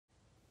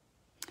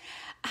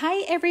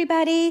Hi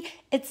everybody,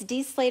 it's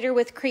Dee Slater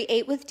with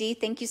Create with Dee.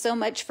 Thank you so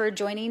much for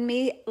joining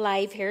me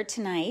live here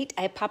tonight.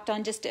 I popped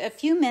on just a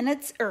few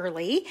minutes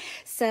early,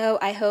 so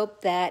I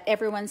hope that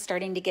everyone's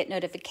starting to get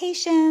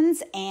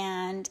notifications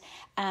and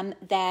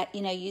that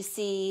you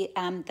see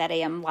that I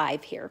am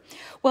live here.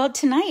 Well,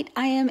 tonight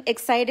I am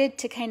excited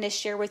to kind of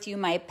share with you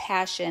my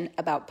passion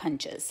about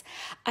punches.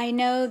 I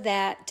know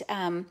that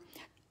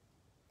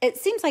it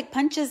seems like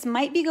punches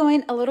might be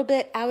going a little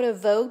bit out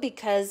of vogue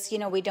because,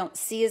 we don't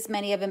see as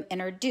many of them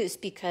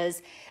introduced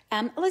because,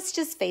 let's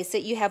just face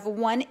it, you have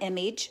one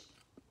image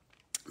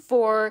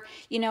for,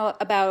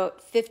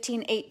 about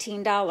 $15,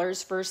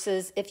 $18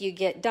 versus if you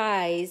get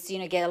dies,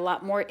 get a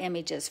lot more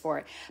images for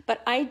it.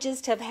 But I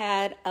just have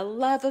had a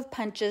love of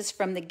punches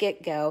from the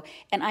get-go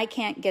and I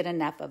can't get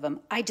enough of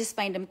them. I just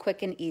find them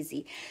quick and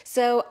easy.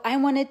 So I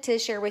wanted to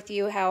share with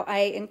you how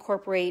I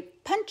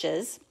incorporate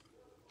punches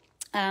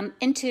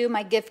into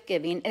my gift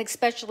giving, and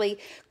especially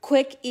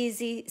quick,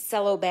 easy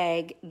cello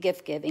bag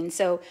gift giving.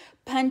 So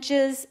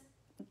punches,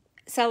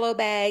 cello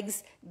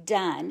bags,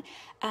 done.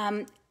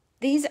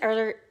 These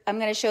are, I'm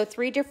going to show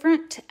three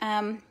different,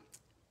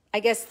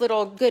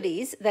 little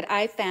goodies that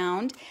I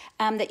found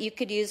that you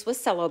could use with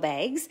cello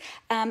bags.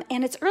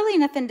 And it's early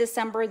enough in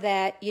December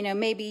that,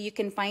 maybe you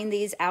can find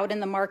these out in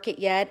the market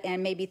yet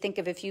and maybe think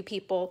of a few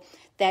people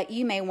that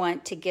you may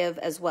want to give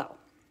as well.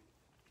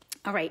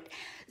 All right,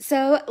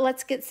 so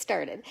let's get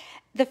started.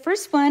 The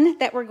first one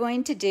that we're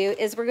going to do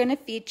is we're going to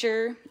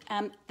feature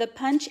the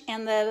punch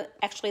and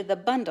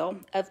the bundle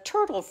of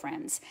Turtle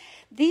Friends.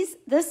 This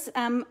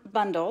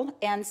bundle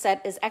and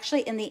set is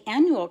actually in the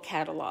annual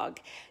catalog.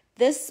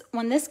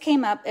 When this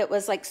came up, it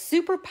was like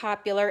super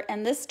popular,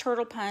 and this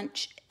turtle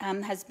punch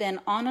has been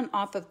on and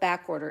off of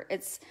back order.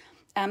 It's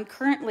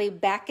currently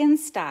back in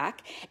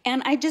stock,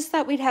 and I just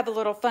thought we'd have a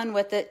little fun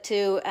with it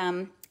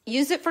to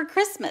use it for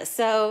Christmas,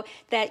 so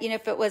that,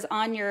 if it was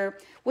on your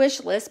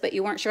wish list, but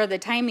you weren't sure of the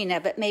timing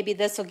of it, maybe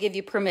this will give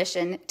you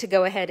permission to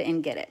go ahead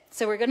and get it.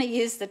 So we're going to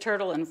use the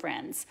Turtle and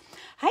Friends.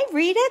 Hi,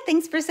 Rita.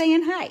 Thanks for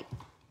saying hi.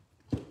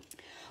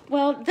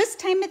 Well, this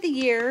time of the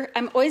year,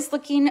 I'm always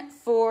looking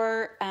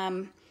for,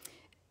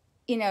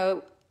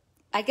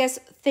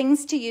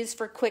 things to use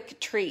for quick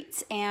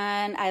treats.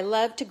 And I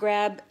love to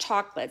grab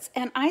chocolates.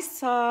 And I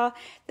saw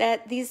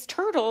that these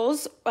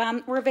turtles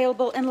were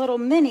available in little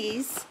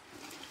minis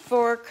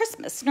for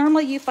Christmas.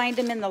 Normally you find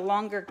them in the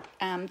longer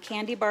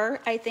candy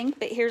bar, I think,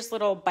 but here's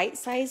little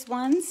bite-sized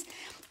ones.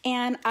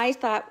 And I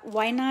thought,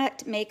 why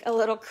not make a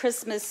little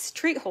Christmas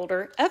treat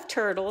holder of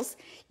turtles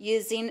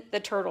using the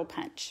Turtle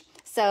Punch?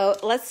 So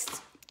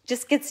let's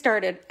just get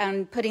started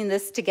on putting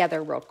this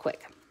together real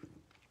quick.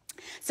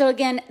 So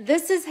again,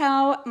 this is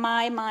how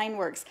my mind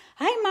works.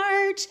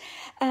 Hi,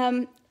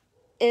 Marge.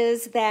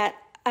 Is that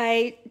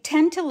I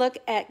tend to look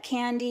at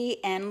candy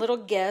and little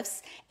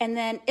gifts and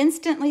then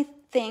instantly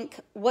think,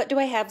 what do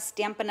I have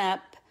Stampin'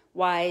 Up!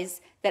 Wise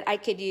that I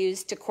could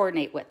use to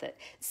coordinate with it?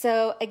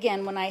 So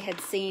again, when I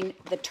had seen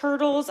the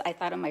turtles, I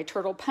thought of my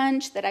Turtle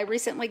Punch that I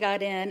recently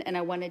got in and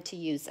I wanted to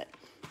use it.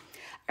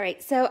 All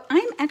right, so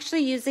I'm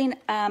actually using,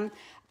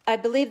 I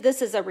believe this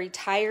is a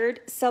retired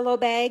cello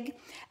bag.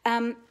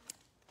 And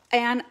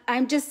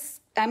I'm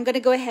going to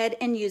go ahead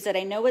and use it.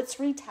 I know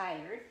it's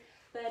retired,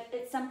 but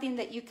it's something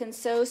that you can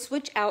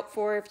switch out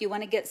for if you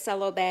want to get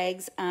cello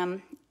bags.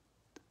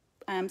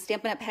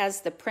 Stampin' Up! Has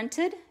the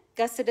printed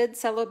gusseted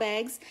cello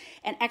bags,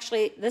 and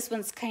actually this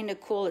one's kind of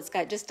cool. It's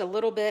got just a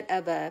little bit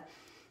of a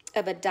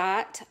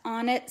dot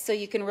on it, so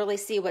you can really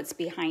see what's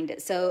behind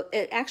it. So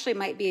it actually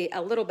might be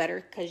a little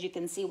better because you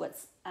can see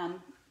what's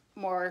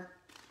more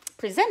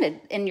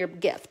presented in your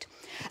gift.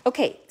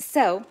 Okay,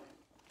 so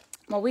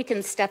we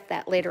can step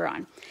that later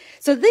on.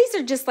 So these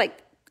are just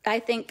I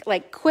think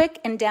quick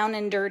and down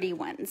and dirty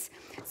ones.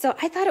 So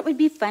I thought it would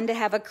be fun to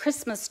have a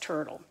Christmas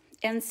turtle.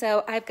 And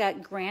so I've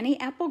got Granny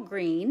Apple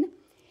Green,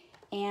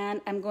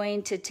 and I'm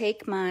going to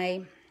take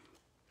my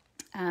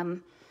my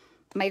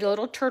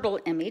little turtle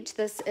image.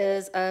 This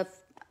is a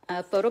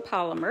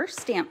photopolymer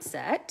stamp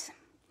set,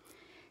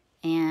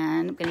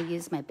 and I'm going to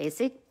use my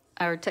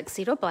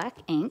tuxedo black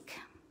ink.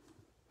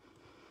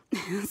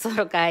 This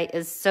little guy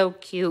is so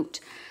cute.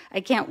 I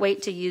can't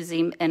wait to use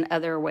him in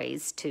other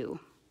ways too.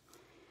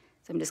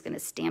 So I'm just going to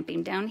stamp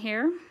him down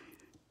here.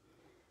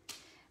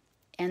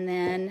 And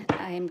then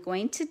I'm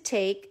going to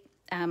take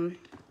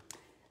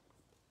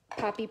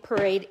Poppy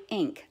Parade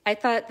ink. I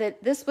thought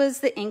that this was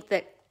the ink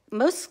that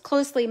most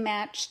closely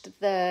matched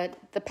the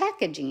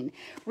packaging.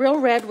 Real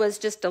Red was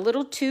just a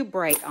little too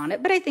bright on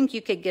it, but I think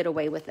you could get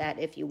away with that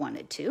if you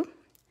wanted to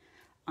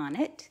on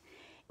it.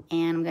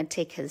 And I'm going to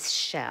take his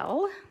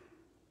shell.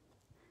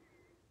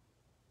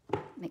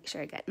 Make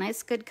sure I got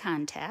nice, good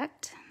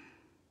contact.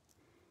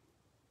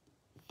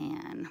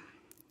 And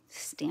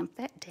stamp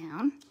that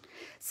down.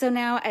 So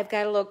now I've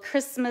got a little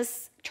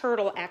Christmas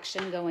turtle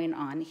action going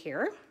on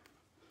here.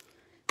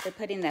 So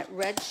putting that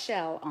red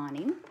shell on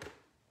him.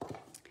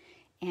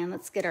 And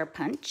let's get our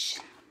punch.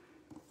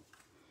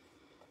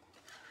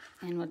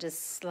 And we'll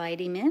just slide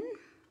him in.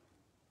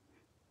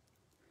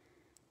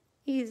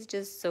 He's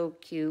just so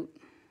cute.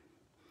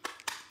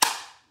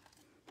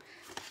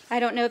 I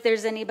don't know if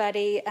there's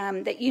anybody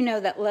that you know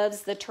that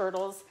loves the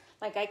turtles.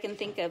 Like I can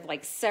think of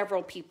like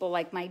several people,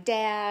 like my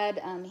dad.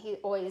 He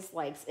always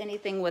likes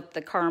anything with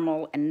the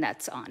caramel and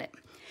nuts on it.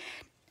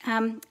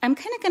 I'm kind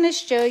of going to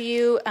show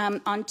you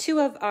on two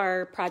of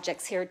our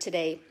projects here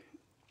today,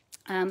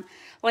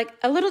 like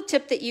a little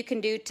tip that you can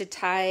do to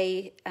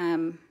tie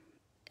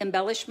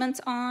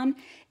embellishments on,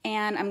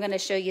 and I'm going to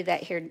show you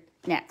that here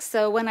next.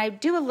 So when I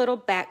do a little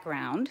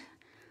background,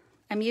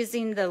 I'm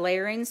using the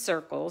layering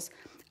circles.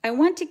 I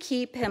want to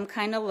keep him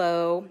kind of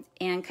low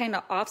and kind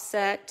of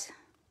offset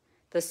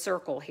the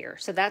circle here.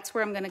 So that's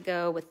where I'm going to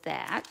go with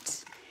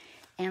that.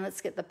 And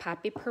let's get the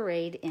Poppy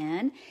Parade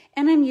in.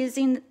 And I'm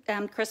using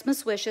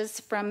Christmas Wishes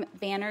from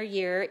Banner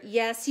Year.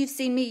 Yes, you've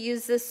seen me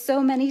use this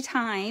so many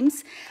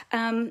times.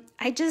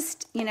 I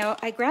just, you know,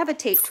 I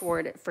gravitate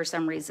toward it for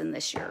some reason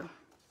this year.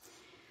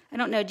 I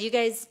don't know, do you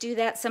guys do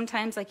that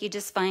sometimes? Like you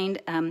just find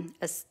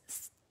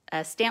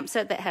a stamp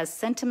set that has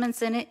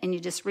sentiments in it and you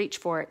just reach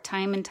for it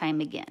time and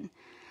time again.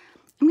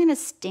 I'm going to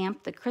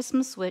stamp the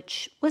Christmas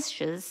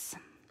Wishes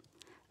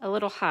a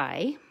little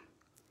high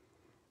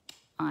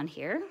on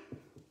here.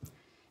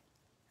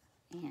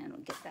 And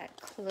we'll get that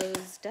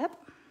closed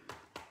up.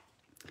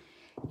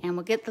 And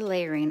we'll get the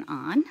layering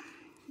on.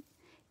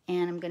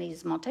 And I'm going to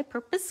use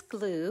multi-purpose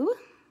glue.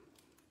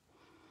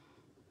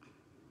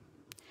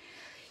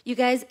 You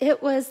guys,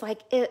 it was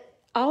like,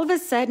 all of a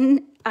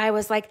sudden, I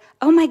was like,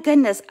 oh my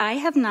goodness, I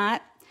have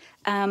not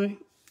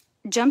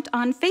jumped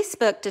on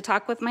Facebook to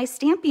talk with my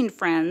stamping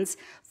friends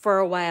for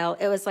a while.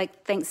 It was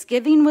like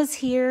Thanksgiving was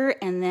here,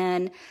 and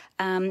then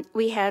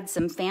we had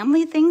some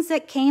family things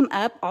that came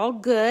up, all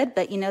good,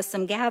 but you know,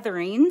 some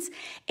gatherings.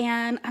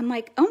 And I'm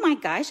like, oh my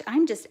gosh,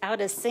 I'm just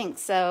out of sync.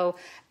 So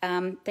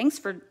thanks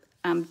for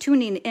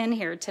tuning in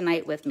here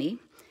tonight with me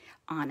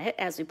on it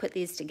as we put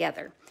these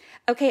together.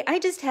 Okay, I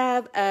just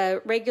have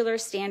a regular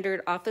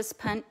standard office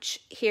punch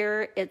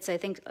here. It's, I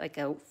think, like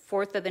a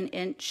 1/4 of an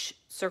inch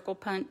circle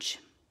punch.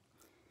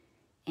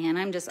 And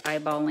I'm just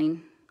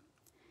eyeballing.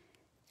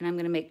 And I'm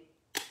going to make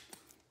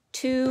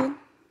two.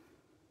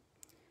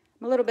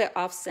 I'm a little bit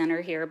off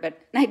center here, but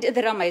I did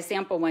that on my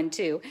sample one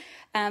too.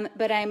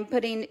 But I'm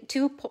putting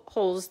 2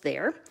 holes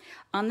there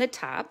on the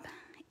top.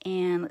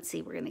 And let's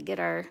see, we're going to get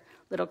our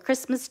little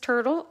Christmas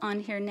turtle on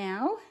here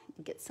now.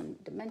 Get some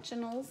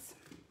dimensionals.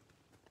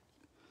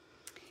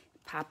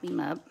 Pop him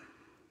up.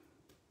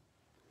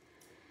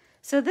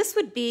 So this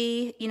would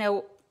be, you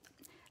know,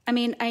 I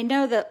mean, I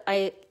know that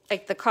I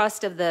like the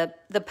cost of the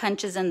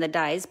punches and the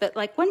dies, but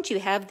like once you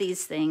have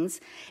these things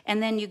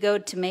and then you go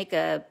to make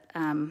a,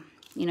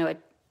 you know,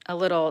 a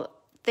little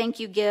thank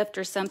you gift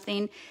or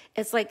something,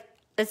 it's like,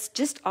 it's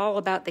just all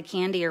about the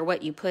candy or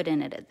what you put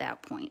in it at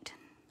that point.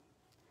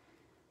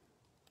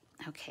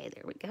 Okay,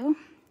 there we go.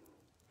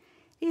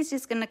 He's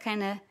just gonna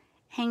kind of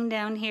hang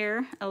down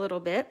here a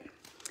little bit.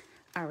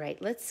 All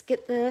right, let's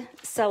get the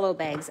cello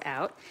bags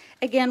out.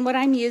 Again, what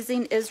I'm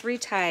using is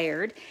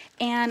retired,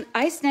 and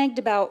I snagged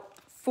about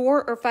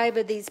 4 or 5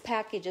 of these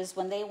packages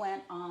when they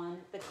went on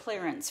the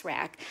clearance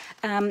rack.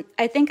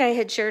 I think I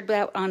had shared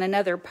that on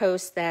another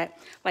post that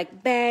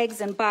like bags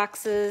and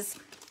boxes,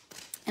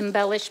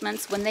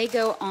 embellishments, when they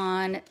go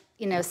on,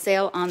 you know,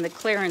 sale on the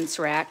clearance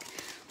rack,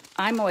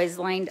 I'm always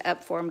lined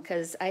up for them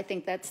because I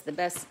think that's the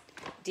best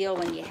deal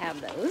when you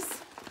have those.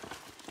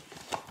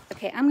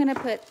 Okay, I'm going to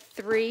put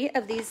 3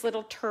 of these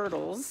little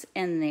turtles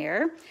in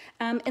there.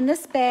 In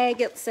this bag,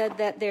 it said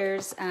that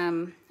there's,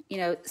 you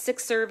know,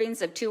 6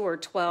 servings of 2 or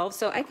 12,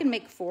 so I can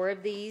make 4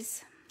 of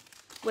these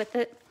with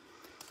it.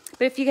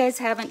 But if you guys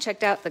haven't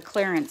checked out the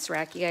clearance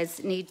rack, you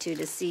guys need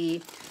to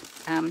see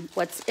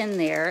what's in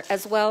there,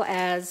 as well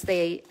as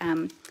they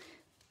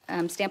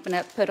Stampin'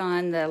 Up! Put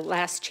on the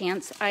last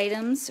chance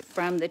items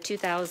from the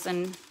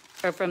 2000,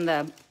 or from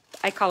the,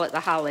 I call it the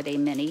holiday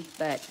mini,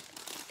 but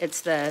it's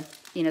the,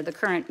 you know, the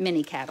current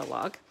mini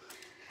catalog.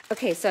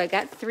 Okay, so I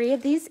got 3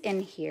 of these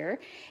in here,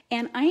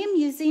 and I am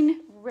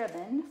using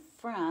ribbon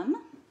from,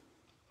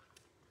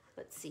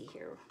 let's see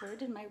here, where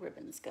did my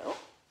ribbons go?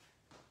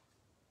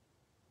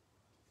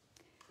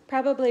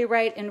 Probably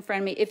right in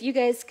front of me. If you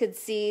guys could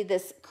see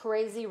this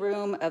crazy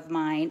room of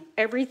mine,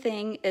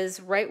 everything is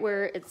right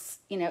where it's,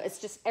 you know, it's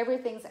just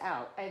everything's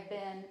out. I've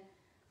been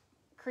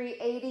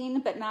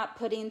creating but not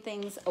putting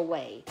things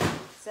away.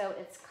 So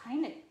it's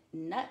kind of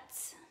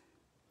nuts.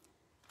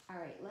 All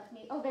right, let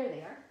me, oh, there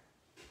they are.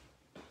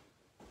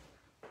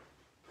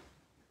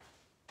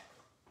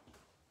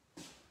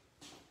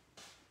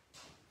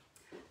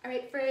 All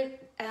right,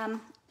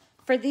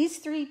 for these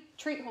 3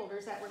 treat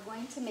holders that we're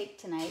going to make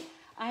tonight,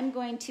 I'm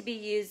going to be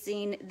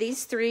using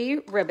these 3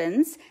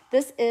 ribbons.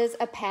 This is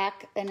a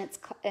pack, and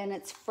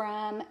it's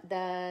from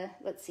the,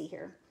 let's see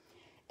here.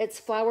 It's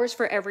Flowers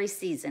for Every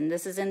Season.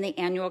 This is in the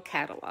annual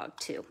catalog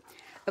too.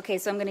 Okay,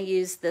 so I'm going to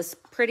use this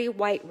pretty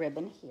white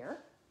ribbon here.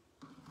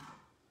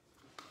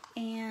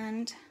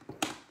 And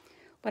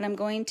what I'm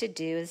going to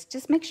do is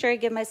just make sure I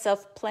give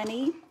myself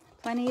plenty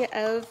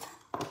of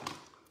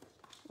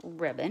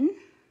ribbon.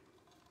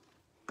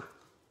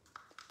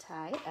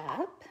 Tie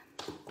up.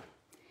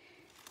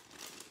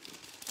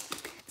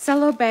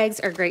 Cello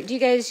bags are great. Do you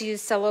guys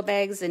use Cello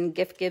bags in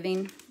gift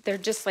giving? They're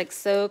just like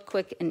so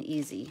quick and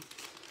easy.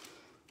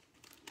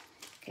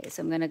 Okay,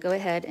 so I'm going to go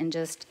ahead and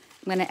I'm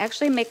going to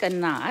actually make a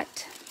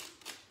knot.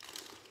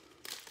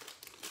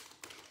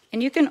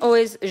 And you can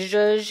always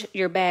zhuzh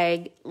your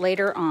bag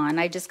later on.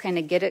 I just kind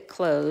of get it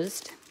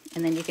closed,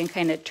 and then you can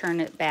kind of turn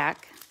it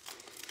back.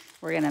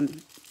 We're going to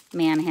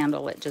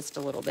manhandle it just a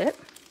little bit.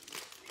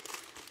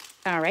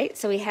 All right,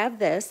 so we have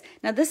this.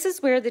 Now this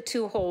is where the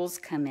 2 holes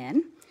come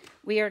in.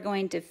 We are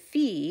going to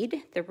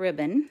feed the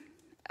ribbon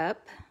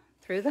up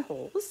through the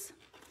holes.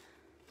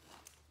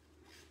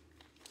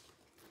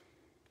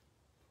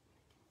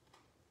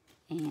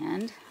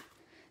 And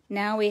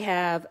now we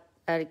have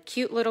a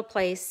cute little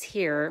place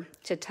here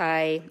to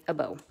tie a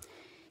bow.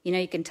 You know,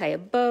 you can tie a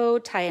bow,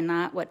 tie a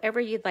knot,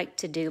 whatever you'd like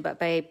to do, but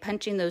by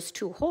punching those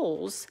 2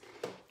 holes,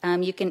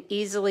 you can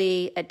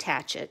easily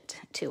attach it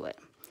to it.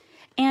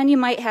 And you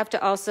might have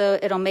to also,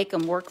 it'll make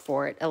them work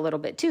for it a little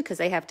bit too, because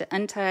they have to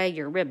untie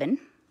your ribbon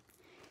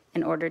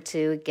in order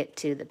to get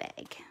to the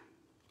bag.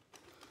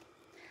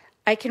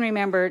 I can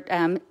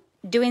remember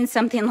doing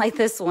something like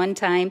this one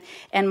time,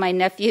 and my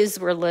nephews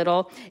were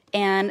little,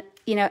 and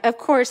you know, of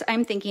course,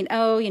 I'm thinking,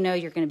 oh, you know,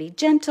 you're going to be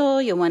gentle,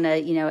 you want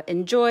to, you know,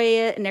 enjoy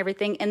it and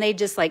everything, and they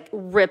just like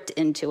ripped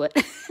into it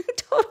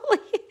totally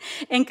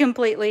and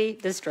completely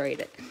destroyed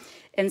it.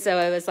 And so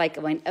I was like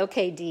going,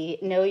 okay, Dee,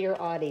 know your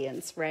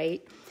audience,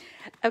 right?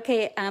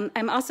 Okay,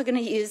 I'm also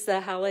going to use the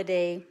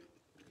holiday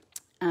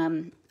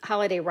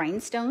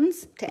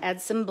rhinestones to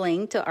add some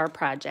bling to our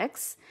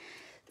projects.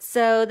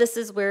 So this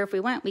is where if we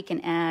want, we can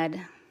add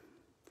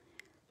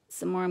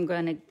some more. I'm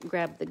going to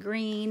grab the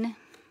green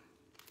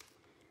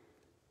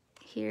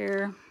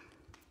here.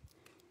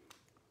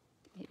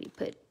 Maybe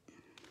put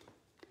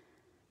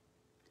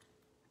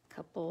a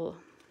couple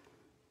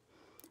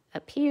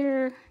up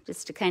here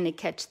just to kind of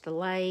catch the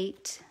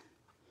light.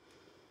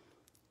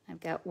 I've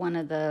got one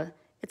of the,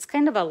 it's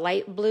kind of a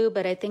light blue,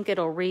 but I think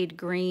it'll read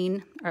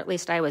green, or at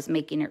least I was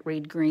making it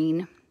read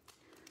green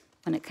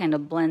when it kind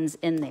of blends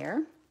in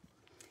there.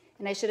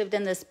 And I should have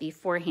done this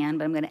beforehand,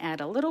 but I'm going to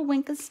add a little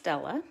wink of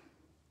Stella.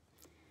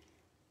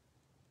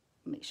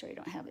 Make sure you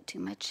don't have it too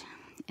much.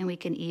 And we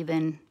can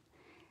even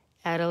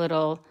add a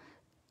little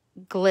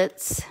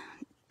glitz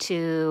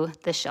to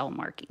the shell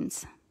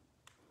markings.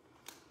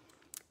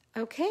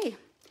 Okay,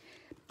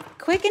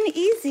 quick and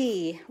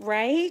easy,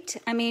 right?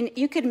 I mean,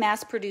 you could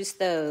mass produce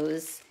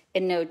those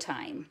in no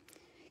time.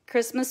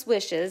 Christmas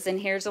wishes, and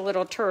here's a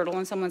little turtle,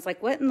 and someone's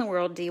like, what in the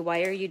world, Dee,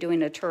 why are you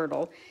doing a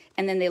turtle?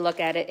 And then they look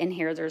at it, and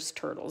here there's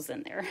turtles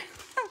in there.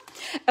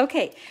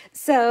 Okay,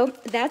 so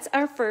that's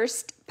our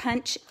first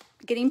punch,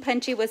 getting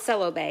punchy with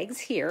cello bags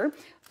here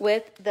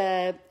with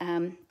the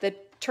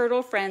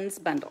Turtle Friends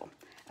bundle.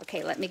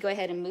 Okay, let me go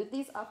ahead and move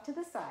these off to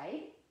the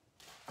side.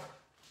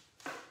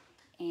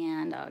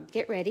 And I'll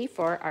get ready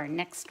for our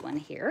next one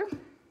here.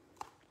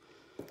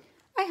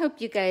 I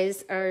hope you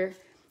guys are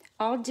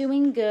all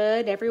doing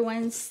good.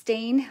 Everyone's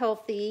staying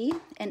healthy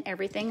and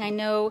everything. I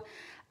know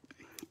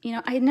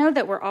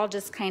that we're all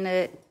just kind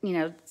of,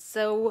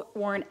 so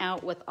worn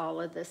out with all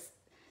of this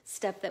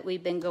stuff that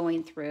we've been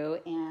going through.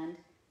 And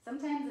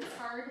sometimes it's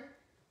hard,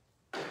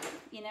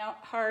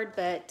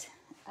 but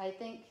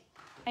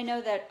I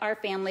know that our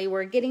family,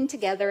 we're getting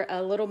together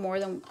a little more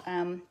than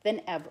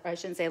ever. I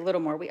shouldn't say a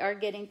little more. We are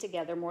getting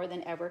together more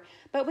than ever,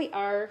 but we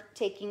are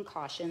taking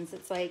cautions.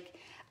 It's like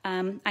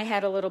I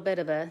had a little bit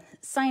of a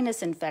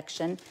sinus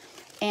infection,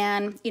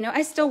 and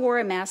I still wore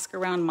a mask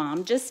around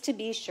Mom just to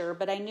be sure,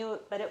 but I knew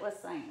it, but it was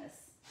sinus.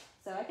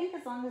 So I think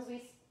as long as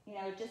we,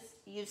 just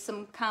use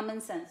some common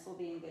sense, we'll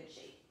be in good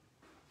shape.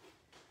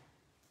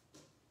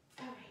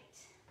 All right.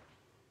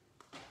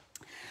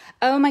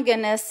 Oh my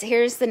goodness,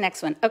 here's the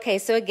next one. Okay,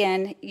 so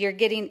again, you're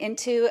getting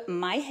into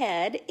my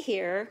head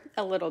here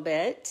a little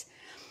bit.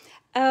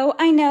 Oh,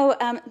 I know,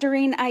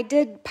 Doreen, I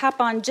did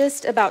pop on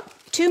just about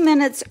 2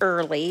 minutes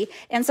early,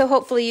 and so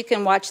hopefully you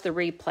can watch the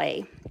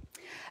replay.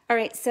 All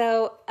right,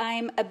 so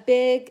I'm a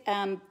big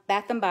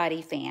Bath &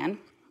 Body fan.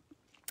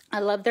 I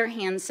love their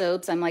hand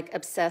soaps. I'm like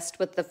obsessed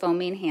with the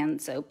foaming hand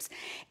soaps.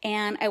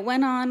 And I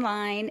went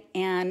online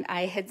and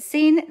I had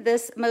seen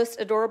this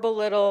most adorable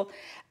little,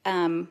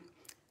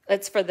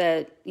 it's for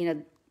the,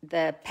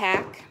 the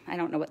pack. I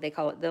don't know what they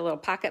call it, the little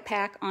pocket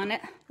pack on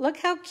it. Look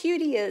how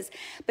cute he is.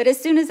 But as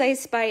soon as I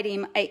spied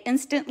him, I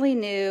instantly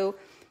knew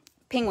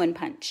Penguin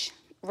Punch,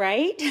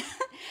 right?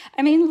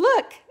 I mean,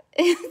 look,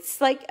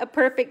 it's like a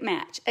perfect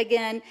match.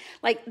 Again,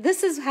 like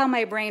this is how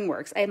my brain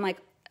works. I'm like,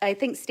 I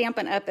think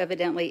Stampin' Up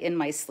evidently in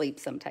my sleep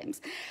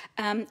sometimes.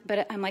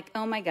 But I'm like,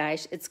 oh my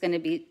gosh, it's going to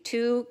be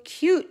too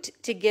cute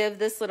to give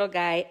this little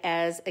guy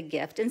as a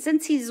gift. And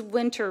since he's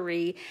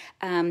wintry,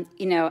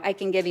 I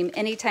can give him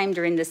anytime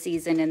during the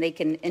season and they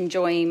can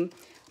enjoy him,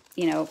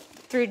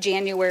 through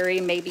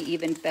January, maybe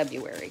even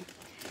February.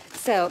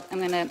 So I'm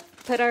going to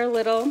put our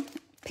little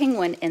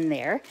penguin in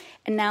there.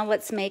 And now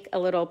let's make a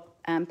little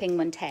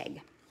penguin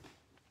tag.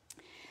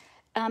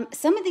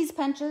 Some of these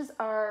punches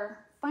are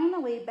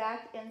finally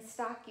back in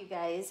stock, you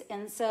guys,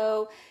 and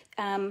so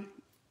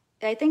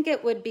I think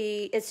it would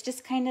be, it's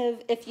just kind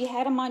of, if you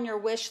had them on your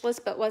wish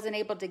list but wasn't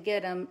able to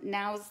get them,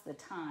 now's the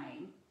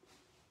time.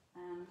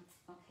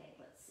 Okay,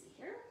 let's see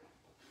here.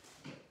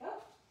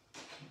 Oh.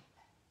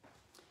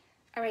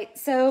 All right,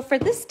 so for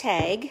this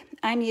tag,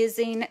 I'm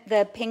using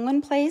the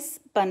Penguin Place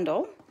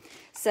bundle.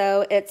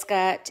 So it's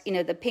got, you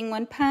know, the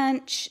Penguin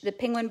Punch, the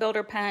Penguin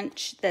Builder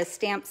Punch, the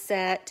stamp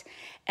set,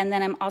 and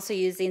then I'm also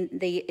using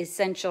the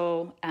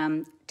Essential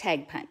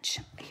Tag Punch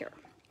here.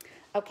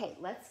 Okay,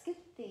 let's get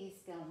these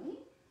going.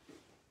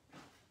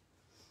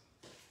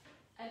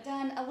 I've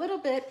done a little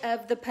bit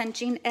of the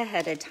punching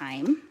ahead of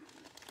time.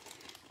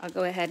 I'll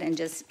go ahead and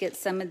just get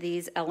some of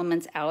these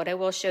elements out. I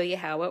will show you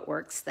how it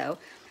works though.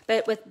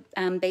 But with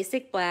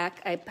basic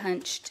black, I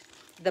punched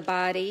the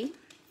body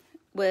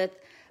with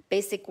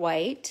basic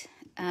white,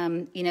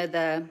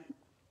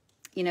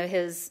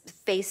 his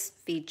face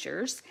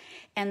features.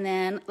 And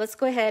then let's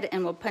go ahead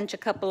and we'll punch a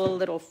couple of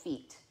little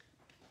feet.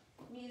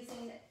 I'm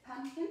using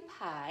Pumpkin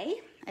Pie.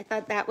 I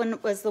thought that one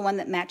was the one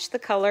that matched the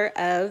color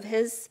of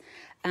his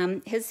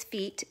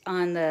feet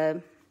on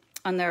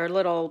their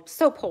little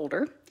soap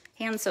holder,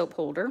 hand soap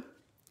holder.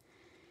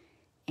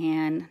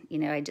 And, you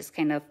know, I just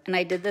kind of, and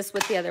I did this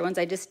with the other ones.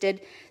 I just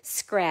did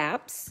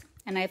scraps,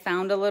 and I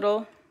found a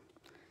little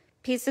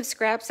piece of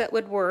scraps that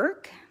would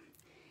work.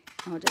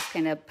 I'll just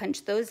kind of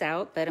punch those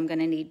out, but I'm going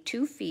to need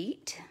 2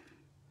 feet.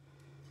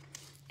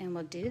 And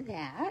we'll do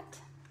that.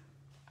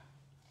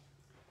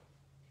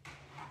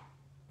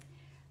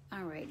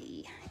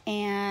 Alrighty.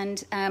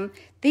 And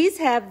these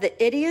have the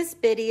ittiest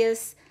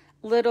bittiest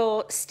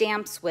little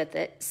stamps with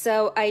it.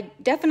 So I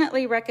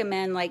definitely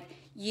recommend like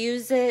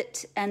use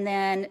it and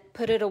then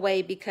put it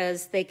away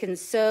because they can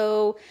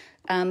so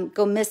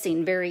go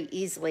missing very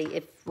easily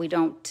if we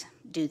don't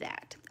do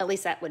that. At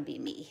least that would be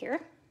me here.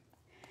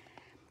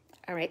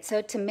 All right,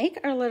 so to make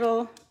our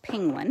little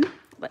penguin,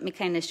 let me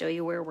kind of show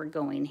you where we're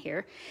going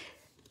here.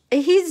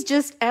 He's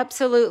just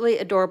absolutely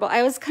adorable.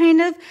 I was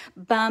kind of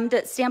bummed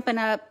at Stampin'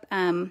 Up,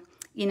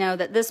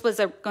 that this was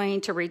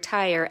going to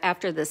retire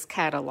after this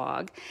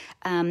catalog.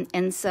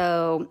 And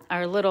so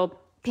our little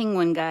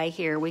penguin guy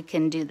here, we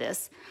can do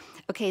this.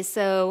 Okay,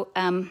 so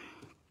I'm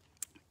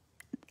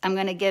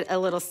going to get a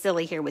little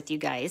silly here with you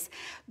guys,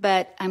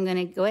 but I'm going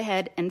to go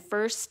ahead and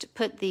first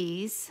put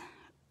these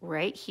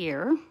right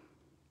here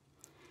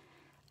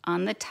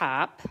on the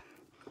top,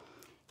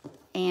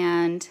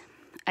 and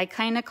I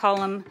kind of call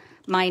them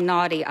my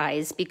naughty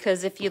eyes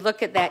because if you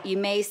look at that, you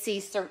may see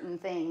certain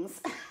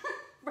things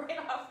right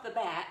off the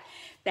bat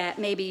that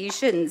maybe you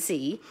shouldn't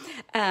see,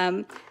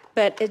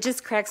 but it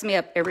just cracks me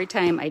up every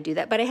time I do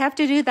that. But I have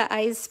to do the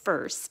eyes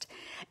first,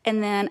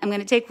 and then I'm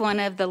going to take one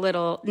of the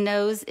little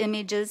nose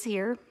images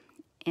here,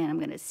 and I'm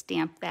going to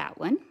stamp that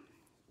one.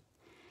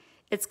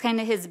 It's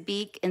kind of his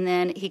beak, and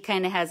then he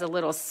kind of has a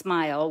little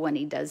smile when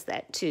he does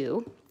that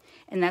too.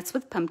 And that's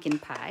with Pumpkin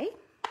Pie.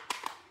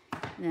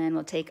 And then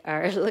we'll take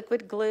our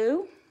liquid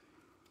glue.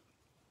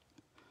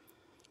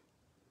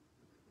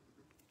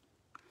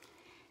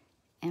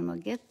 And we'll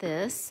get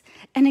this.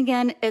 And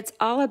again, it's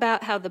all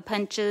about how the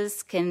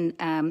punches can,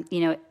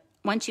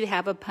 once you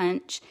have a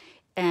punch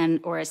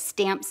or a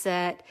stamp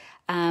set,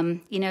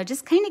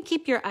 just kind of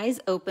keep your eyes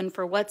open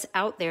for what's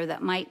out there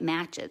that might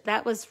match it.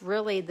 That was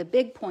really the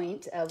big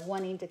point of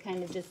wanting to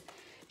kind of just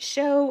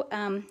show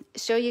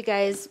you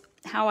guys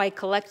how I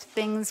collect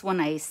things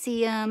when I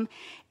see them,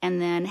 and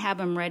then have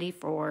them ready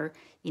for,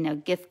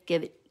 gift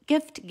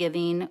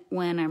giving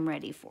when I'm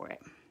ready for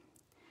it.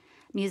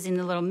 I'm using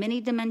the little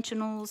mini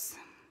dimensionals.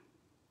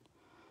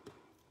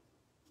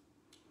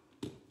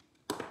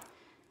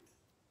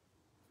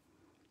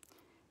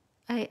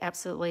 I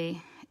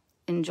absolutely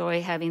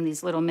enjoy having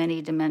these little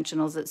mini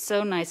dimensionals. It's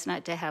so nice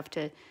not to have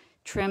to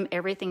trim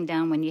everything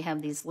down when you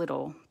have these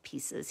little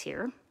pieces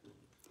here.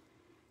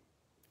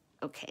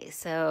 Okay,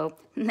 so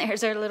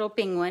there's our little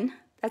penguin.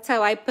 That's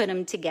how I put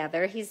him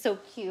together. He's so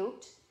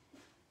cute.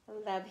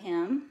 I love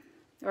him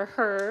or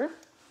her.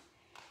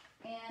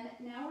 And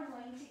now we're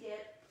going to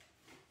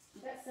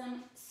get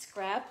some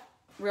scrap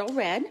real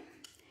red,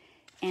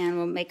 and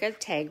we'll make a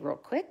tag real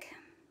quick.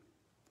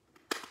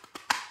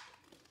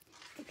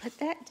 Put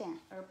that down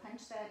or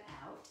punch that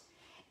out.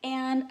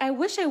 And I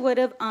wish I would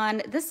have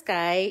on this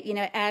guy,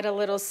 add a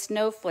little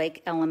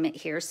snowflake element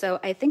here. So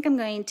I think I'm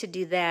going to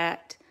do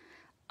that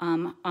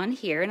on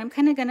here, and I'm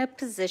kind of going to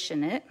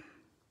position it.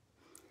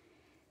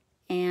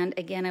 And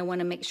again, I want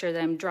to make sure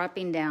that I'm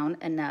dropping down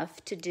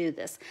enough to do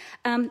this.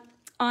 On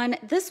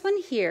this one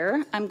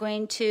here, I'm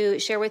going to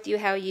share with you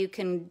how you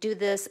can do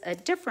this a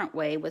different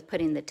way with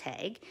putting the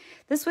tag.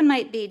 This one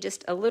might be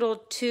just a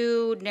little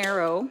too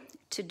narrow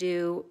to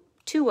do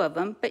 2 of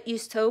them, but you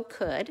so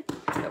could.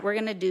 But we're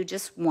going to do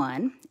just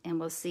 1, and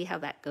we'll see how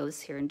that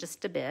goes here in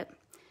just a bit.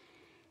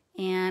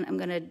 And I'm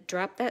going to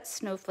drop that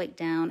snowflake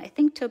down, I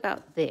think to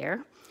about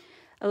there.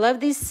 I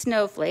love these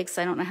snowflakes.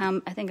 I don't know how,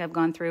 I think I've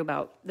gone through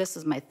this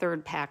is my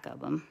 3rd pack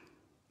of them.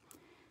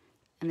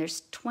 And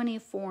there's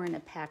 24 in a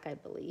pack, I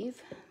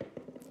believe.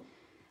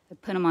 I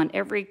put them on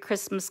every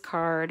Christmas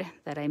card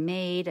that I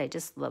made. I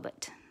just love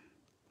it.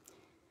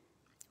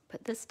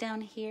 Put this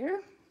down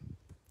here.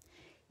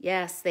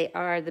 Yes, they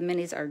are. The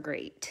minis are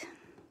great.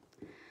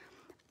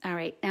 All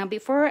right, now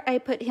before I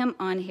put him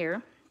on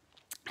here,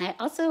 I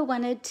also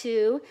wanted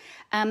to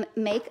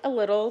make a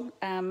little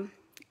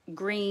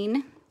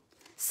green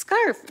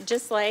scarf,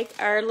 just like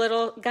our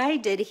little guy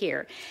did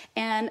here.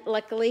 And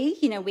luckily,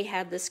 you know, we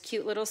have this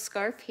cute little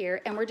scarf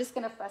here, and we're just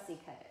gonna fussy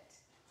cut it.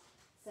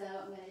 So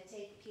I'm gonna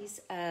take a piece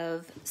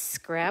of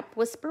scrap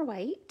Whisper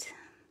White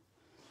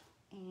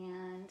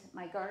and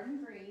my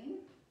garden green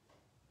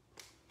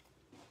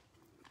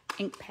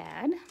ink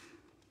pad.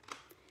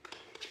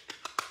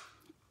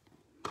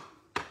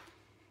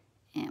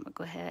 And we'll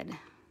go ahead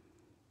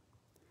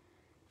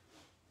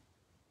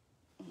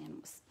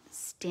and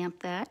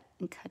stamp that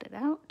and cut it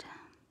out.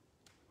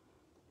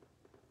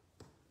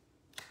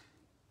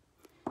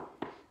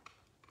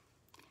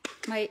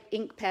 My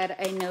ink pad,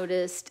 I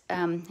noticed,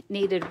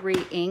 needed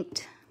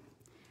re-inked.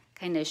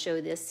 Kind of show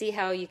this. See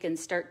how you can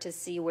start to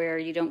see where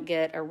you don't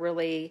get a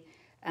really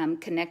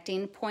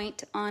connecting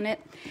point on it.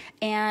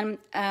 And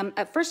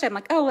at first I'm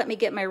like, oh, let me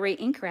get my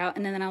re-inker out.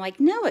 And then I'm like,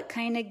 no, it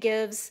kind of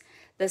gives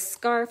the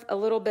scarf a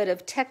little bit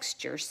of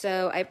texture.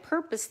 So I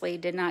purposely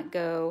did not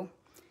go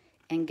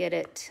and get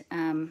it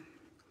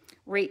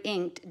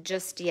re-inked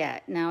just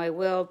yet. Now I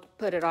will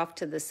put it off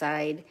to the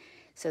side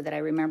so that I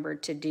remember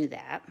to do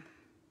that.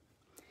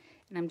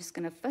 And I'm just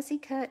gonna fussy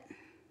cut.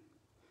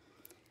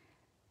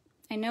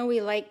 I know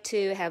we like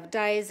to have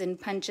dies and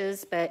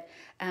punches, but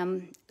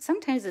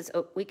sometimes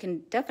we can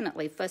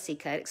definitely fussy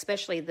cut,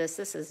 especially this.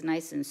 This is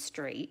nice and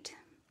straight.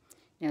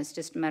 You know, it's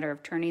just a matter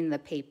of turning the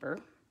paper.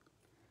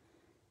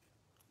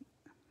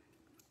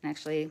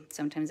 Actually,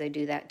 sometimes I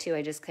do that too.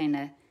 I just kind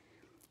of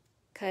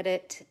cut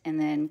it and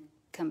then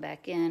come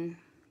back in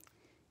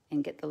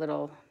and get the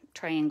little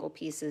triangle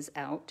pieces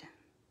out.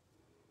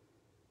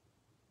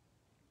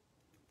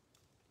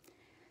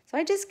 So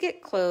I just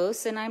get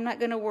close, and I'm not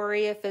going to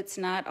worry if it's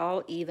not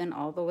all even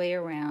all the way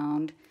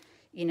around.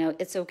 You know,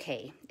 it's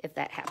okay if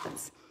that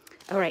happens.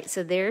 All right,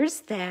 so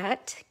there's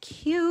that.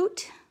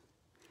 Cute.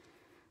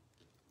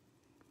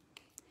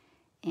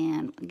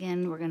 And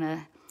again, we're going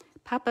to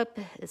pop up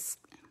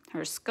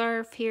her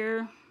scarf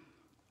here.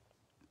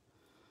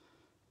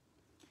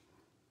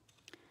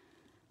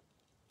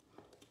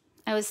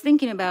 I was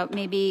thinking about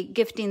maybe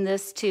gifting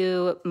this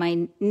to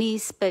my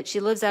niece, but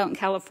she lives out in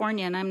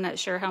California, and I'm not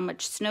sure how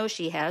much snow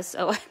she has,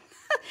 so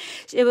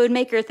it would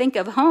make her think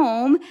of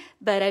home,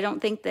 but I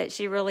don't think that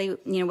she really,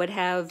 you know, would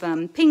have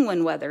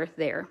penguin weather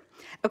there.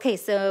 Okay,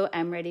 so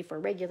I'm ready for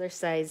regular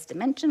size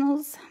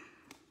dimensionals.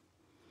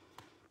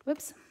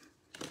 Whoops.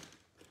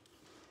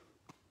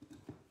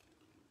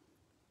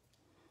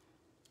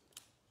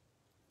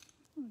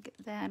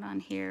 Get that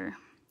on here.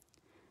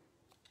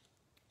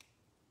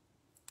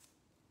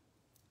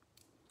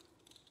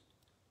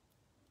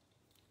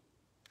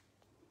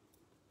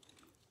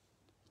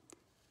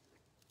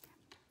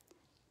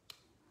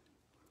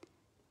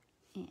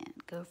 And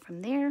go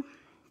from there.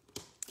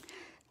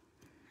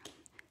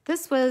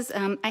 This was,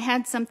 I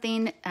had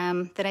something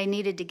that I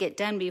needed to get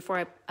done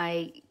before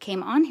I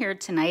came on here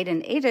tonight,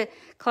 and 8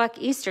 o'clock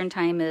Eastern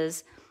time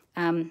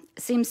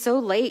seems so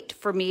late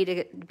for me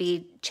to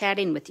be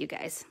chatting with you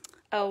guys.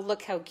 Oh,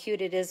 look how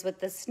cute it is with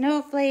the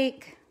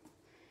snowflake.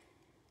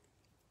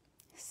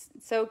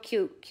 So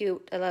cute,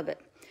 cute. I love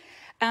it.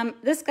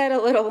 This got a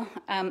little,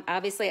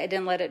 obviously I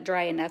didn't let it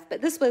dry enough,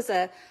 but this was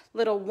a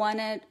little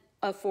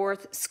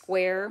 1/4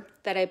 square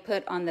that I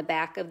put on the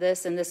back of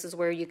this, and this is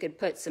where you could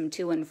put some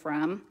to and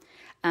from.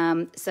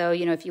 So,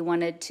 you know, if you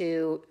wanted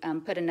to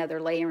put another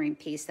layering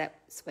piece,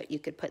 that's what you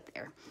could put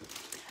there.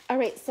 All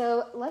right,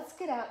 so let's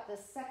get out the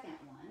second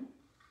one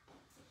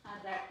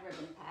of that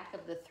ribbon pack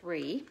of the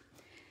 3.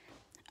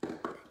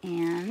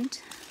 And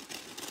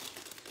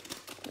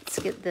let's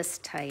get this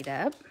tied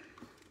up.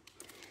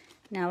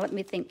 Now let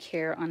me think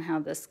here on how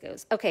this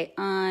goes. Okay,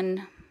 all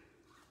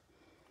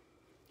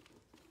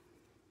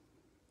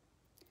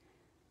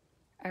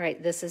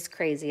right, this is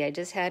crazy. I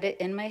just had it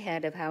in my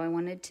head of how I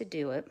wanted to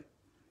do it.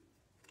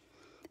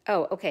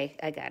 Oh, okay,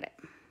 I got it.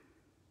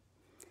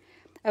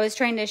 I was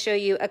trying to show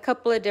you a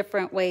couple of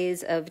different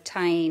ways of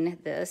tying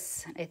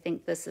this. I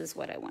think this is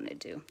what I want to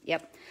do.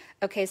 Yep.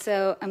 Okay,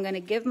 so I'm going to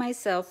give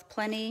myself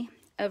plenty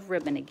of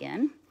ribbon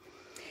again.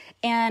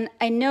 And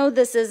I know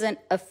this isn't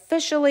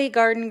officially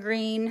garden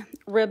green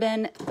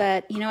ribbon,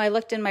 but you know, I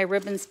looked in my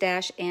ribbon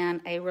stash and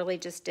I really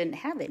just didn't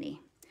have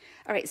any.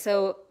 All right,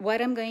 so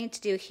what I'm going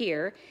to do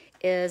here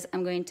is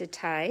I'm going to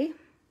tie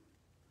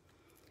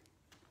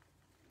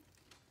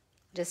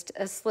just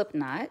a slip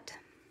knot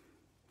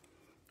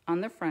on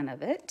the front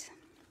of it.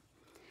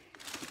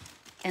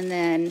 And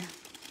then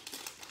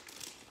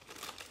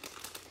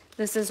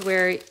this is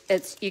where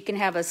you can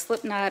have a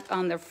slip knot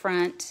on the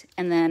front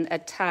and then a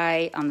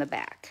tie on the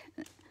back,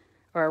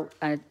 or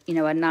a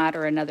knot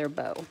or another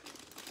bow.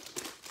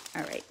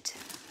 All right.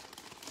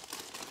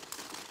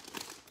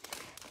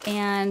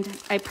 And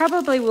I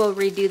probably will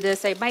redo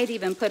this. I might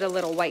even put a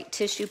little white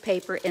tissue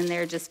paper in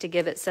there just to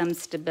give it some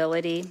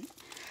stability.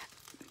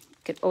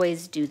 Could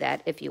always do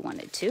that if you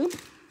wanted to.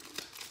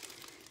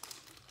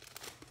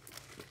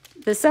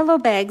 The Cello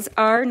bags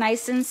are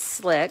nice and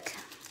slick.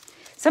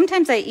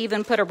 Sometimes I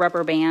even put a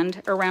rubber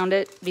band around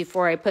it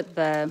before I put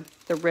the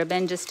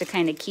ribbon just to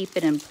kind of keep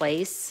it in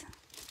place.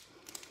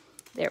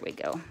 There we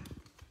go.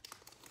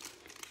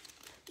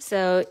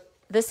 So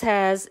this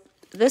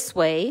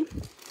way,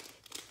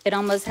 it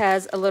almost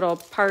has a little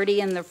party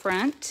in the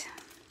front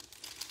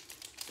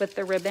with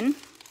the ribbon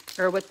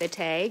or with the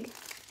tag.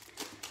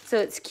 So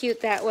it's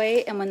cute that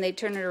way, and when they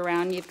turn it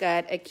around, you've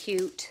got a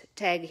cute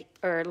tag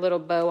or a little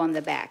bow on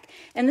the back.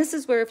 And this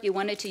is where if you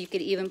wanted to, you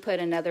could even put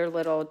another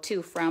little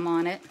to from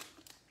on it.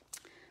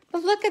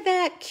 But look at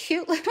that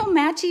cute little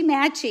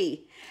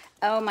matchy-matchy.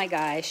 Oh my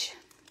gosh,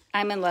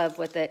 I'm in love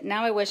with it.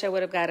 Now I wish I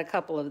would have got a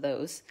couple of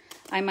those.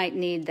 I might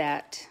need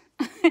that.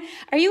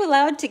 Are you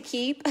allowed to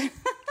keep?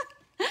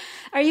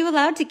 Are you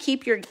allowed to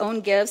keep your own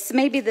gifts?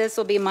 Maybe this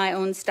will be my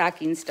own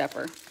stocking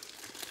stuffer.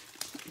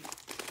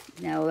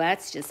 No,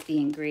 that's just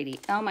being greedy.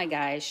 Oh my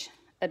gosh,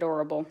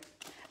 adorable.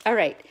 All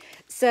right,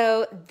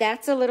 so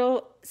that's a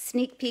little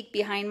sneak peek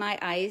behind my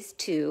eyes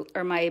too,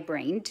 or my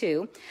brain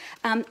too.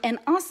 And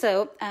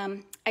also,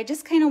 I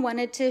just kind of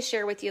wanted to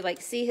share with you,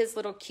 like, see his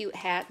little cute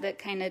hat that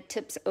kind of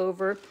tips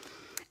over.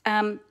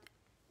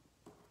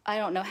 I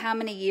don't know how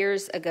many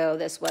years ago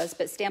this was,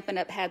 but Stampin'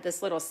 Up! Had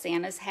this little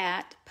Santa's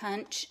hat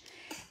punch.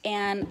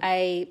 And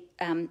I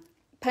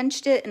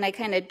punched it and I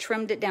kind of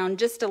trimmed it down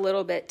just a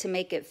little bit to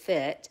make it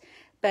fit.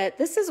 But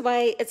this is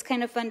why it's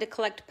kind of fun to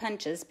collect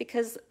punches,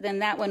 because then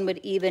that one would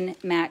even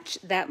match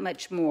that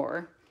much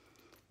more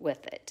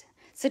with it.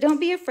 So don't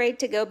be afraid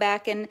to go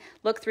back and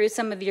look through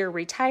some of your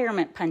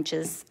retirement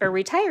punches or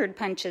retired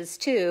punches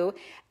too,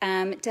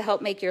 to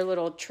help make your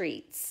little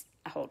treats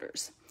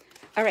holders.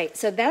 All right,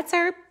 so that's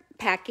our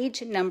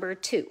package number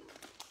 2.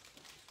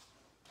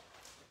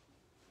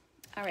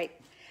 All right.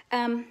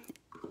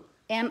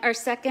 And our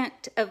second,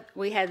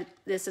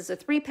 this is a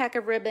 3-pack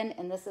of ribbon,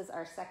 and this is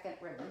our second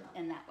ribbon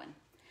in that one.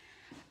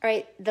 All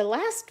right, the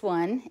last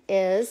one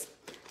is,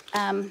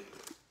 now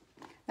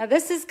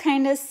this is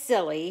kind of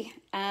silly,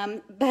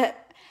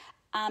 but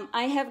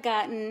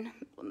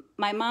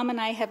my mom and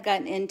I have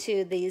gotten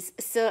into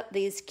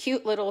these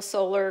cute little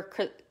solar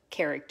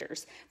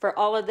characters for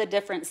all of the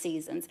different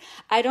seasons.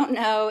 I don't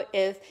know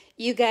if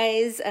you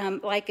guys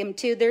like them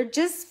too. They're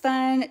just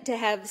fun to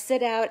have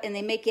sit out, and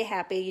they make you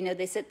happy. You know,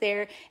 they sit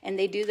there and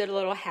they do their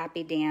little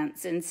happy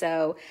dance. And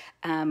so,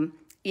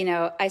 you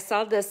know, I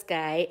saw this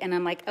guy and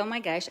I'm like, oh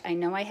my gosh, I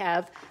know I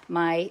have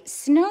my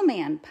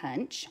snowman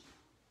punch.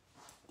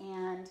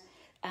 And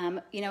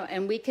you know,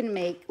 and we can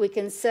make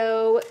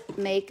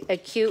a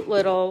cute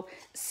little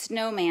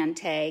snowman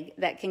tag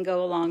that can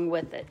go along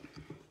with it.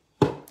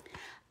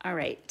 All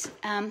right.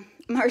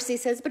 Marcy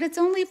says, but it's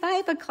only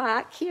 5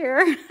 o'clock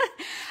here.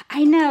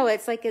 I know,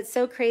 it's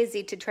so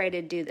crazy to try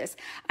to do this.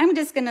 I'm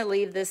just going to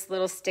leave this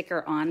little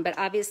sticker on, but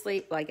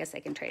obviously, well, I guess I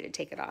can try to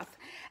take it off.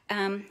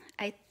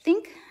 I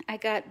think I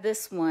got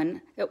this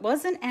one. It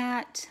wasn't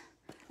at,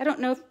 I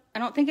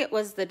don't think it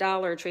was the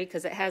Dollar Tree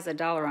because it has a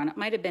dollar on it. It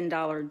might have been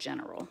Dollar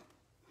General.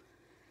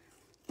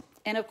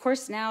 And of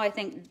course now I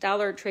think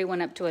Dollar Tree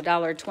went up to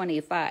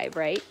 $1.25,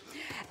 right?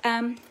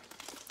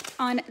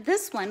 On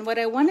this one, what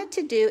I wanted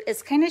to do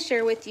is kind of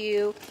share with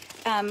you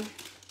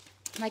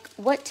like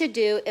what to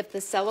do if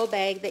the Cello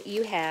bag that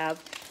you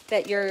have,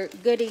 that your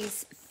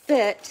goodies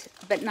fit,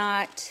 but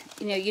not,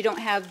 you know, you don't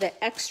have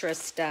the extra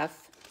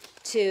stuff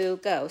to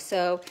go.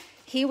 So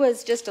he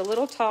was just a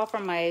little tall for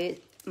my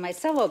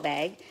Cello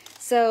bag.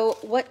 So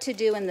what to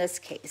do in this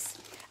case?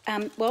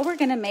 Well, we're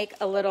going to make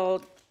a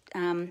little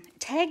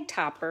tag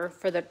topper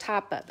for the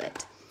top of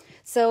it.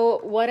 So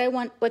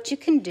what you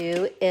can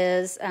do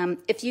is,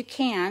 if you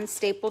can,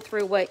 staple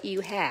through what you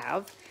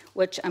have,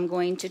 which I'm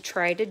going to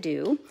try to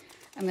do.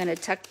 I'm going to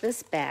tuck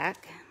this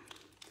back,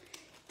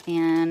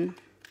 and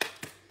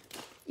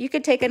you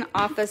could take an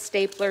office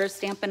stapler.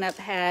 Stampin' Up!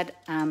 Had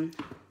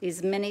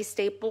these mini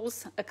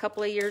staples a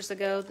couple of years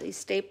ago,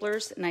 these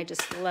staplers, and I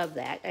just love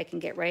that. I can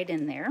get right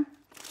in there.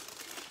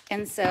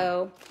 And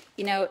so,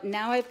 you know,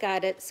 now I've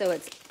got it so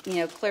it's, you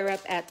know, clear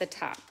up at the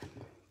top.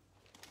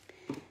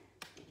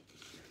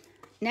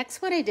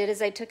 Next, what I did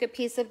is I took a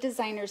piece of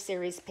designer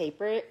series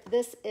paper.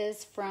 This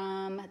is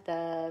from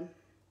the,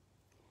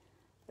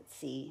 let's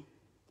see,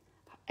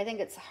 I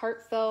think it's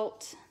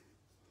Heartfelt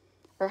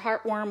or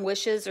Heartwarm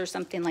Wishes or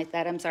something like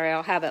that. I'm sorry,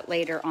 I'll have it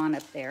later on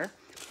up there.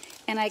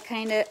 And I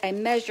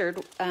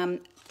measured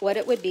what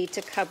it would be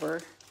to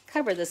cover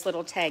this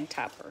little tag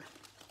topper.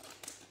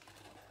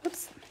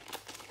 Oops.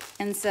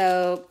 And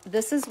so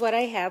this is what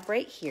I have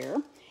right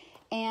here.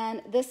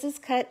 And this is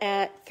cut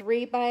at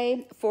 3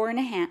 by 4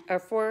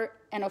 4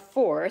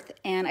 1/4,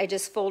 and I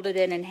just folded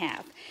it in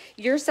half.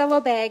 Your Cello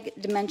bag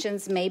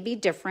dimensions may be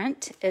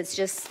different. It's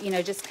just, you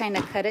know, just kind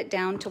of cut it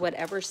down to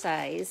whatever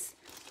size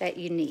that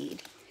you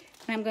need.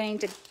 And I'm going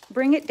to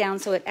bring it down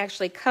so it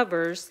actually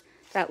covers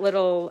that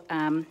little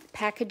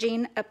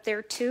packaging up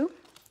there too.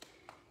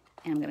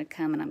 And I'm going to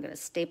come and I'm going to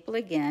staple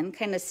again,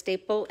 kind of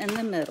staple in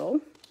the middle.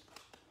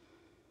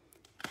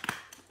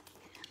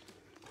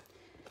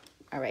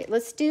 All right,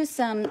 let's do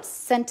some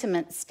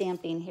sentiment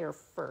stamping here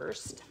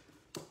first.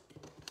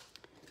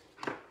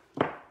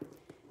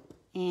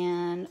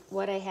 And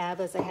what I have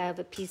is I have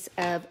a piece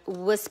of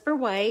Whisper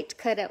White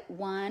cut at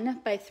 1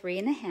 by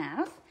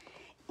 3.5.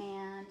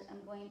 And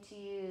I'm going to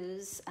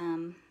use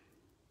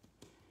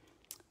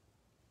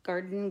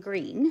Garden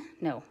Green.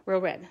 No,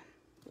 Real Red.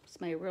 Where's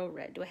my Real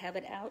Red? Do I have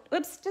it out?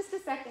 Oops, just a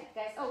second,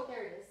 guys. Oh,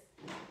 there it is.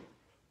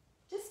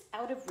 Just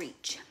out of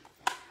reach.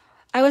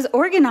 I was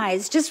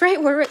organized just right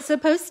where it's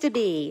supposed to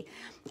be.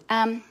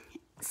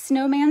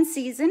 Snowman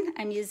season,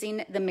 I'm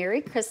using the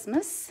Merry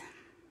Christmas.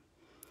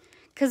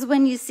 Because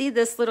when you see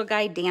this little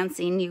guy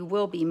dancing, you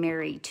will be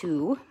merry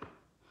too.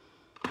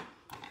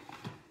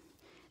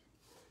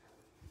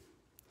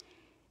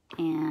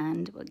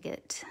 And we'll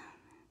get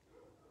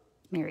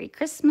Merry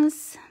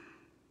Christmas.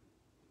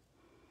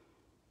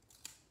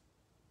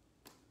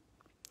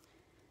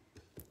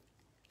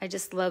 I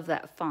just love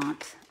that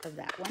font of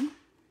that one.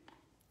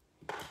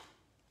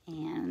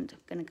 And I'm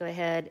going to go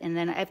ahead, and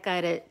then I've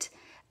got it,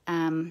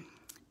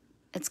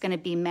 it's going to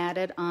be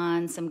matted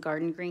on some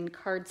Garden Green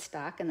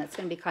cardstock, and that's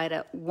going to be cut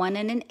at 1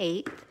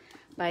 1/8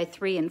 by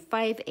 3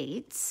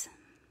 5/8.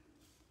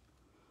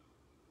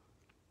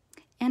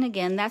 And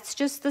again, that's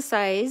just the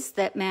size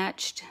that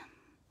matched,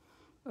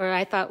 or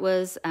I thought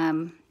was,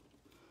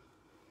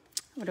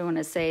 what do I want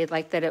to say,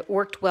 like that it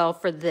worked well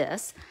for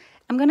this.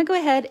 I'm going to go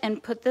ahead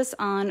and put this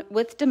on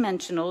with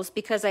dimensionals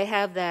because I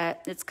have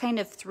that, it's kind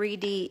of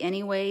 3D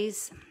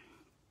anyways.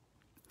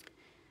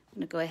 I'm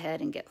going to go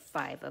ahead and get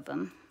 5 of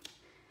them.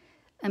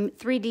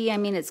 3D, I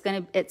mean,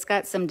 it's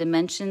got some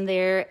dimension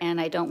there, and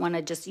I don't want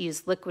to just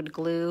use liquid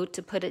glue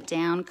to put it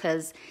down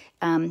because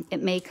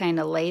it may kind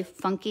of lay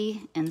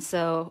funky. And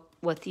so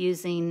with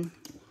using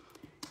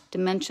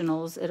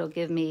dimensionals, it'll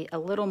give me a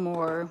little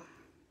more,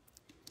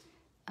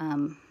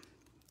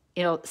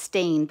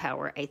 staying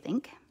power, I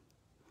think.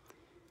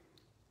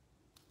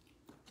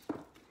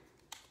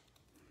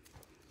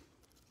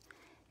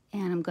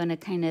 And I'm going to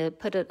kind of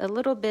put it a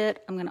little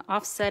bit, I'm going to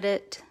offset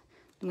it,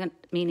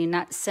 meaning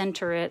not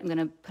center it. I'm going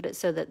to put it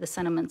so that the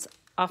sentiment's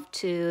off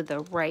to the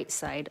right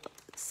side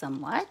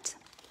somewhat.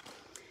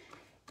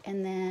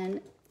 And then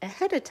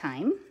ahead of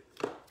time,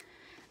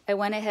 I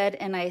went ahead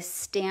and I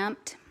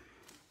stamped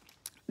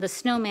the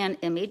snowman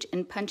image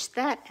and punched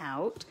that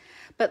out.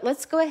 But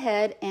let's go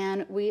ahead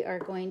and we are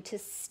going to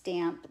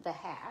stamp the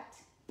hat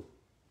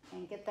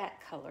and get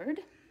that colored.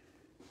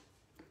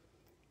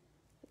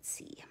 Let's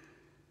see.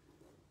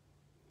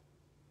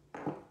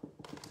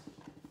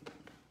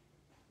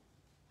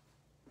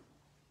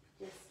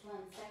 Just 1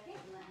 second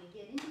and let me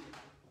get in.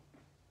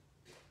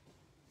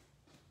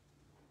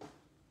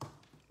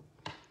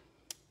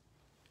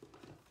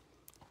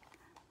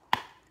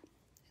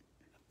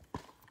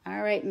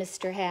 All right,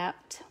 Mr.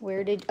 Hat,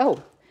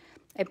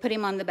 I put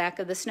him on the back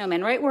of the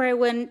snowman, right where I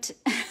wouldn't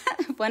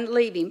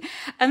leave him.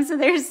 So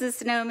there's the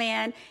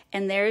snowman,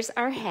 and there's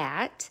our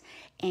hat.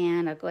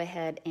 And I'll go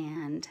ahead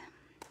and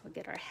we'll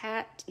get our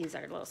hat, use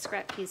our little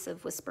scrap piece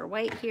of Whisper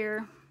White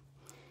here.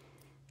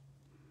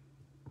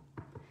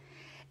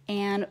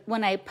 And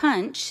when I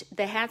punch,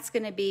 the hat's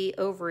going to be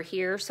over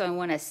here, so I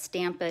want to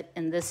stamp it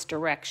in this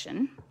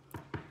direction.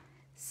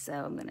 So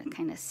I'm going to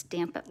kind of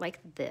stamp it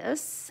like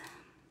this.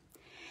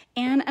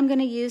 And I'm going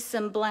to use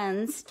some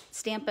blends,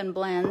 Stampin'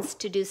 Blends,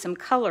 to do some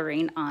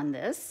coloring on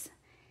this.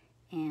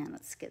 And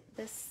let's get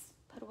this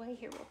put away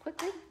here real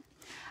quickly.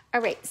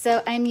 All right,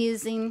 so I'm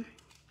using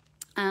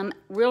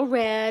Real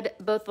Red,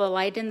 both the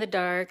light and the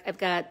dark. I've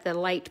got the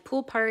light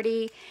Pool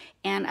Party,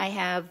 and I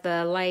have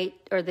the light,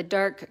 or the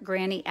dark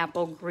Granny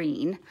Apple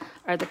Green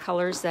are the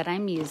colors that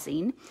I'm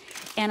using.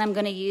 And I'm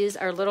going to use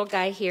our little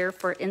guy here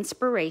for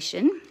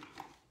inspiration.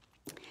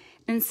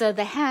 And so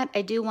the hat,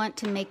 I do want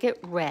to make it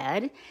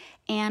red.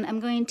 And I'm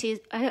going to,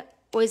 I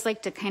always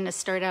like to kind of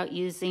start out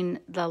using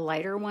the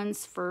lighter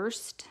ones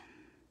first.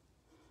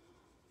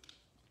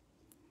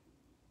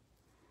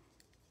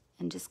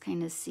 And just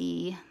kind of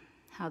see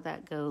how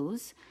that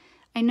goes.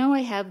 I know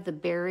I have the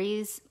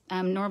berries.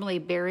 Normally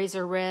berries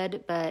are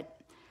red, but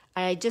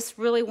I just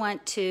really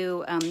want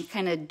to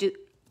kind of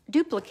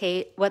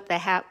duplicate what the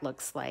hat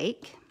looks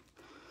like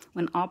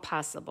when all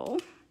possible.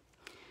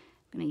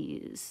 I'm going to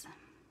use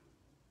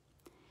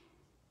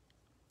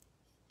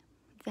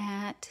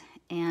that.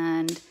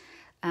 And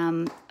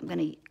I'm going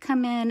to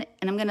come in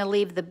and I'm going to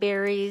leave the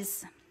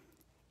berries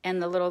and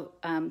the little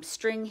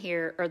string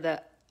here, or the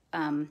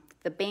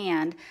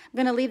band. I'm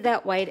going to leave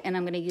that white, and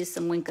I'm going to use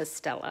some Wink of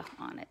Stella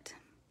on it.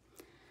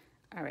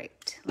 All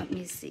right, let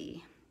me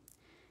see.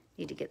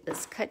 Need to get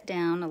this cut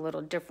down a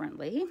little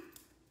differently.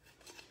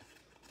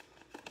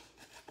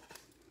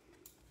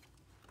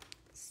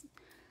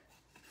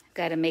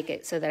 Got to make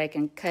it so that I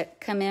can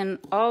come in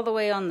all the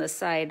way on the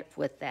side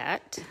with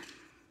that.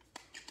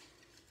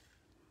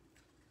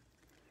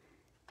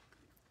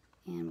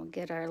 And we'll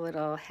get our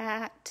little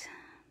hat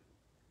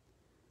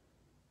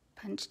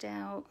punched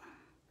out.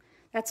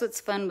 That's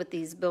what's fun with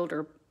these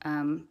builder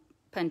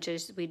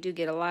punches. We do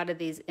get a lot of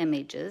these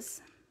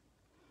images.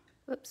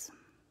 Whoops.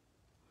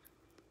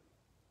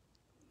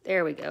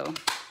 There we go.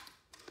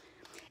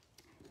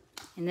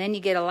 And then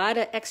you get a lot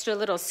of extra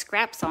little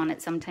scraps on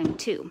it sometime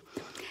too.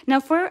 Now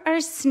for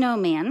our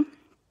snowman,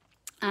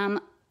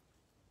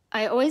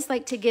 I always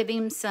like to give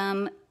him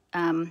some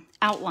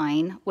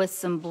outline with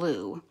some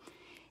blue.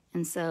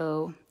 And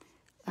so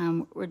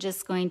we're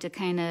just going to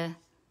kind of,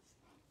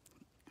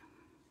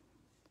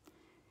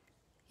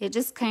 it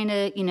just kind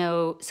of, you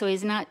know, so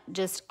he's not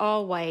just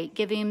all white,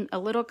 give him a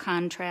little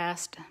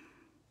contrast.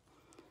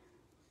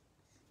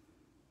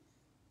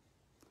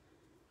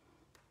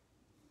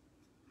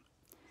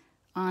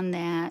 On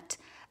that.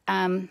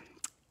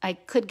 I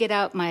could get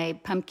out my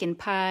pumpkin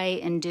pie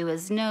and do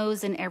his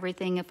nose and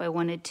everything if I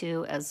wanted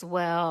to as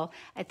well.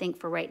 I think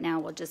for right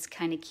now we'll just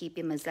kind of keep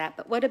him as that.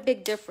 But what a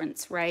big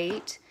difference,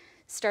 right?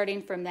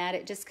 Starting from that,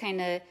 it just kind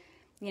of,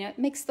 you know, it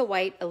makes the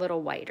white a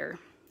little whiter.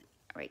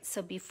 All right,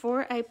 so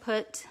before I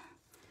put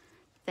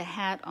the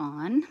hat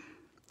on,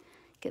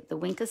 get the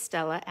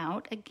Gusseted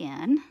out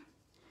again,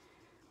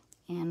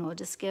 and we'll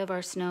just give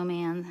our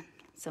snowman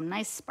some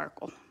nice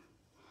sparkle.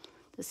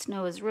 The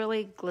snow is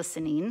really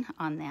glistening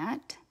on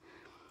that.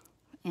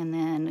 And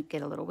then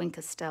get a little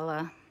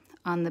Gusseted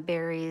on the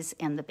berries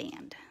and the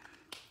band.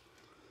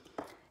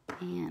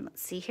 And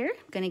let's see here.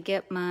 I'm going to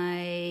get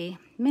my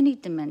mini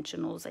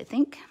dimensionals, I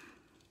think.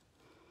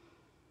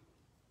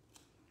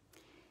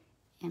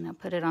 And I'll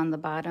put it on the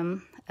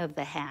bottom of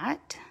the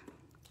hat.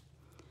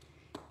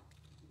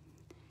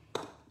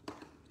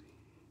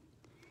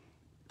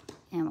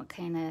 And we'll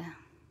kind of,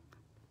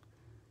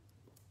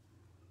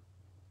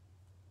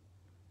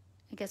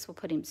 I guess we'll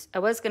put him, I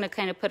was going to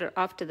kind of put it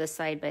off to the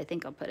side, but I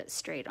think I'll put it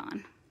straight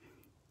on.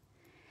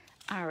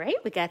 All right,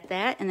 we got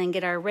that. And then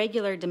get our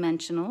regular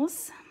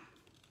dimensionals.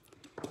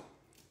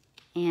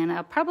 And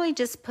I'll probably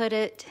just put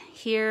it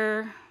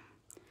here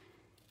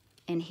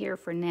and here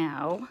for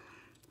now,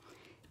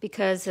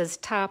 because his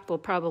top will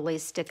probably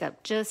stick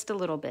up just a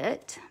little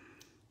bit.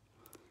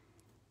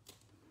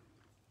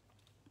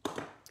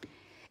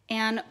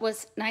 And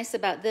what's nice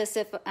about this,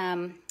 if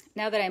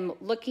now that I'm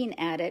looking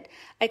at it,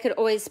 I could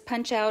always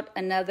punch out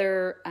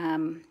another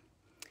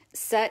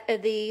set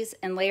of these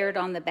and layer it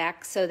on the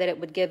back so that it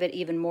would give it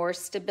even more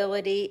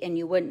stability and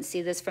you wouldn't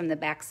see this from the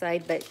back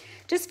side. But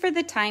just for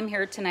the time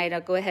here tonight, I'll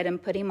go ahead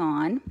and put him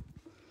on.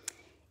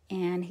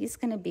 And he's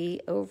going to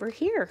be over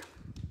here.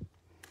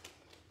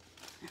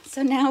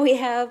 So now we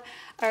have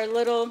our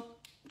little,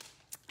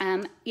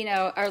 you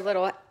know, our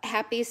little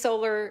happy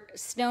solar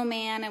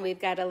snowman, and we've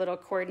got a little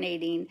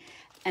coordinating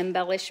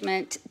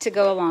embellishment to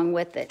go along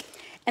with it.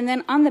 And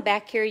then on the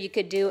back here, you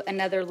could do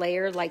another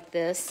layer like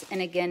this,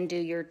 and again, do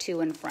your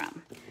to and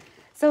from.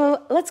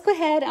 So let's go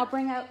ahead. I'll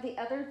bring out the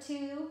other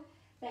two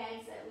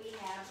bags that we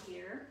have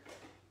here.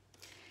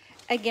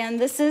 Again,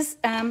 this is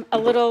a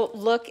little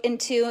look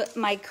into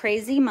my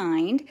crazy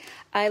mind.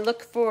 I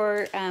look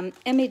for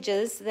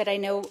images that I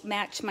know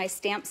match my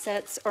stamp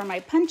sets or my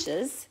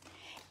punches,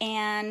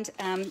 and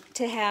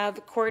to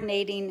have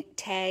coordinating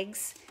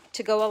tags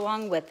to go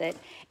along with it.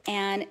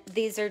 And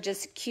these are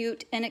just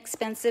cute,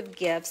 inexpensive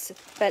gifts,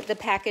 but the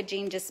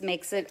packaging just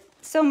makes it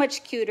so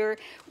much cuter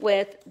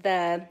with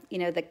the, you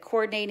know, the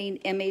coordinating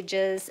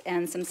images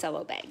and some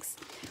cello bags.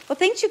 Well,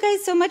 thanks you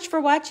guys so much for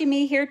watching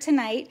me here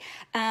tonight.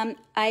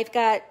 I've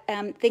got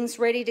things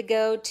ready to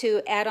go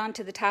to add on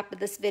to the top of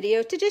this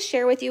video to just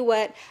share with you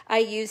what I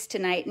used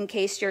tonight in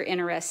case you're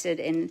interested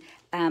in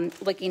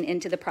looking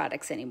into the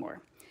products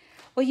anymore.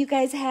 Well, you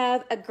guys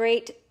have a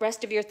great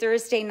rest of your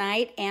Thursday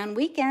night and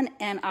weekend,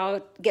 and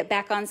I'll get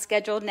back on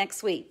schedule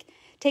next week.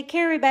 Take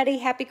care, everybody.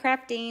 Happy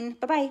crafting.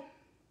 Bye-bye.